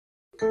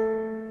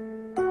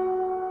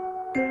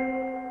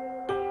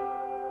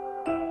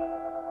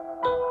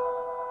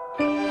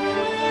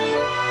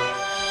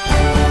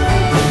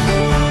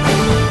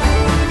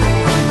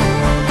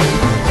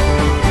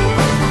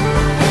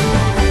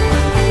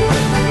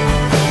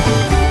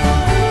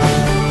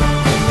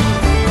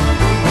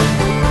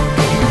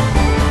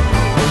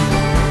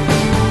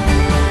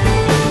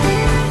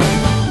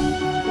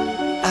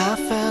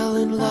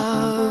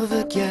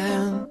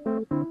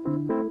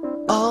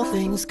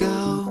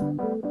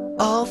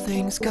all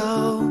things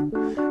go.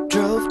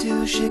 Drove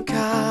to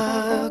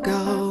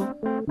Chicago.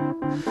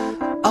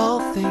 All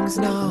things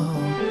know,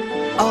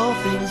 all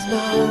things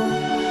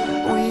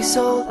know. We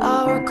sold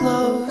our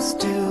clothes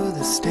to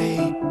the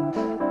state.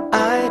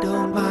 I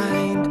don't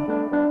mind,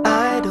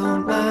 I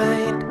don't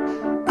mind.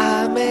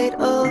 I made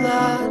a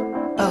lot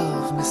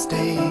of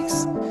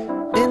mistakes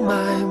in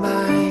my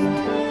mind,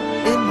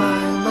 in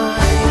my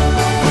mind.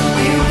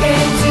 You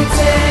came to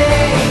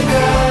take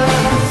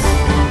us.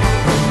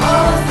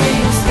 All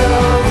things go,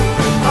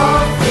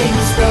 all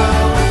things go,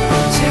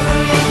 to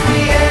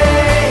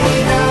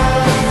recreate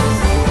us.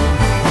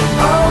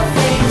 All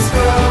things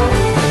go,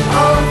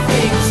 all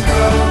things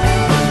go.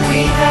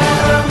 We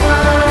had a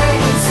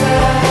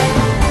mindset.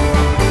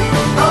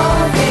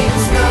 All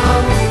things know,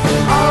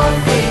 all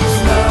things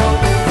know.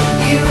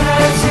 You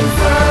had to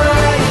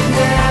find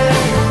it.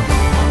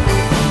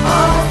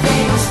 All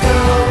things go,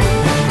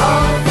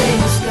 all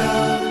things go.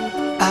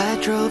 I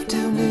drove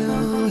to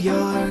New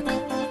York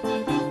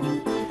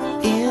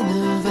in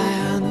a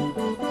van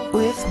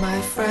with my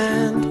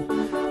friend.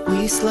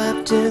 We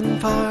slept in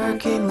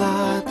parking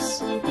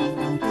lots.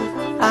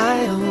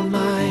 I don't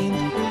mind,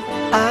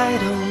 I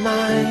don't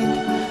mind.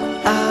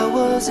 I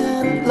was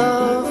in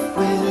love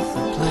with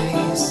the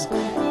place.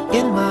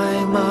 In my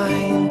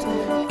mind,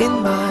 in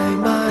my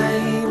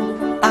mind.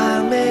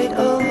 I made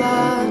a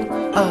lot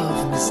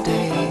of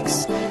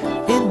mistakes.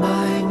 In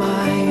my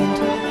mind,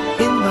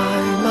 in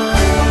my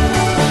mind.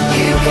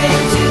 You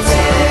came to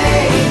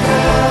take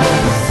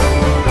us.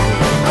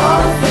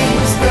 All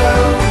things go,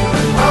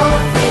 all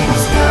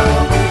things go,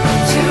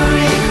 to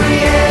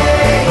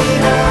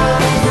recreate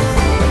us.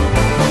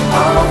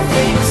 All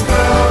things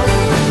go,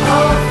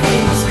 all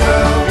things go.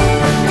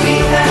 We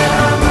had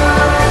our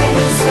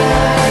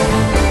mindset.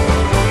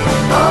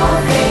 All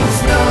things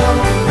know,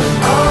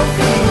 all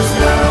things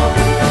know.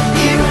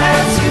 You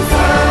had to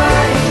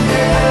find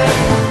it.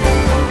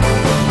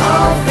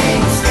 All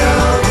things go,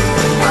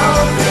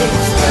 all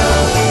things go.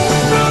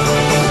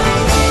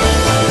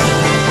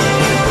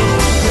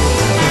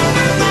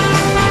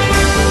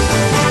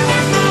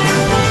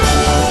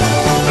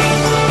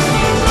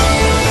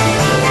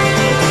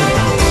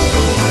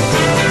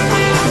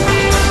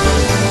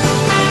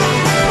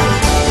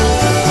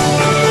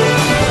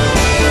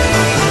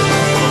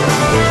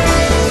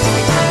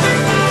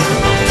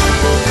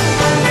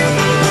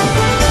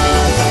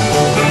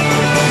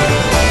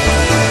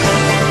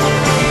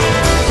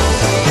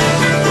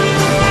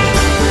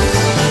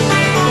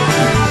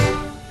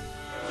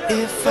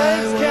 If I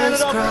Thanks, was Canada,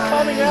 for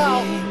coming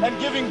out crying and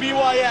giving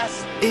BYS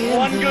in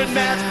one the good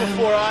match van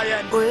before I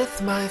end.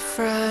 with my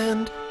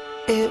friend,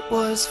 it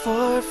was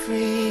for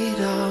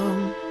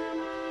freedom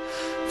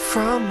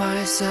from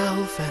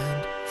myself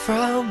and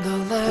from the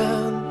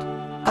land.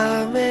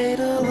 I made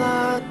a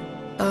lot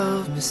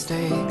of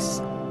mistakes.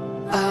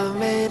 I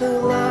made a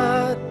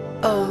lot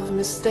of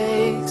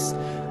mistakes.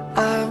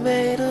 I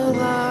made a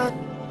lot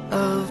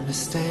of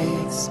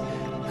mistakes.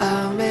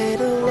 I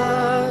made a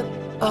lot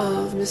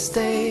of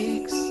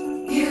mistakes.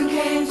 You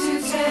came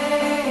to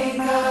take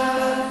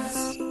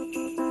us.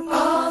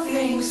 All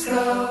things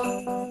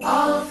go,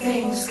 all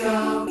things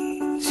go,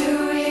 to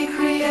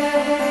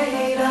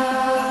recreate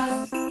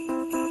us.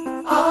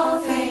 All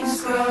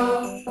things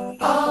grow,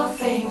 all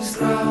things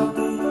grow.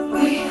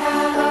 We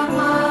had our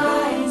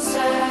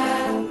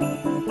mindset.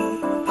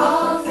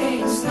 All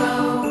things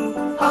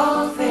know,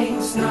 all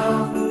things know.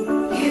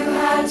 You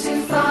had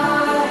to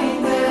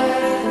find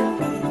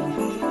it.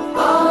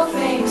 All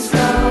things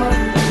go,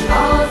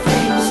 all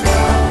things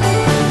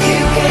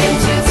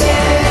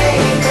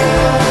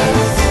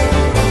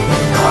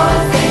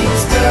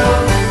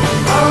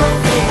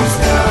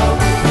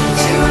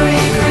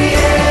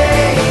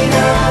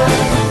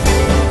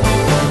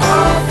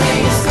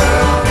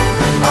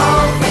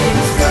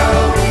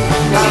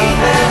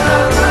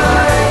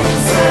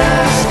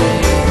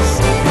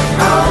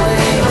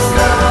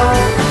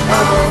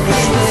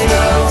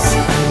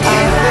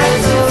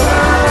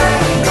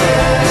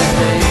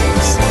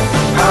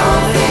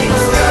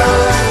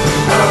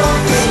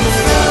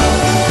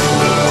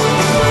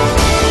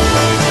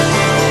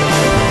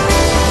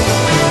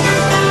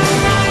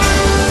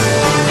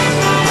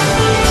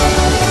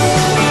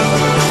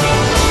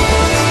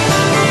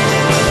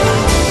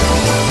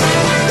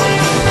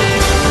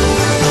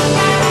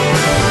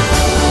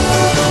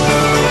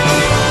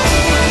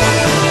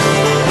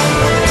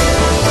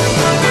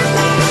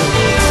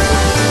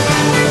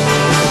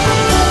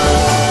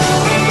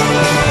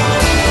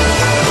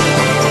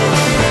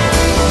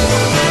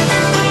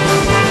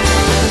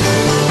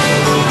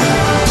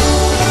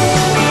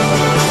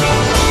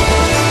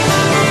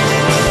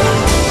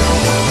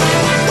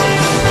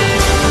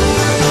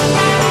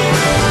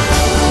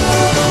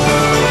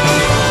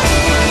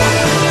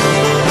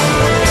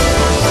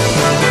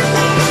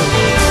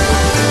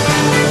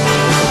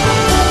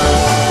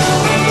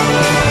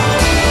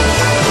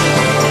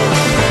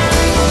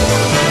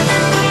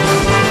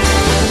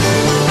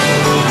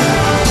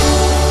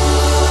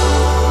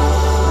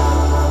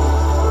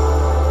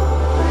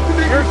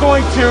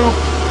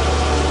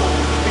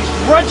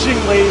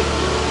begrudgingly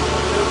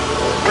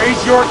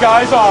raise your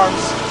guys'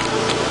 arms,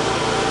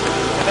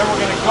 and then we're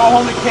going to go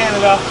home to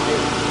Canada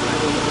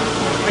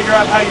and figure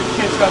out how your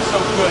kids got so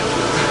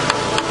good.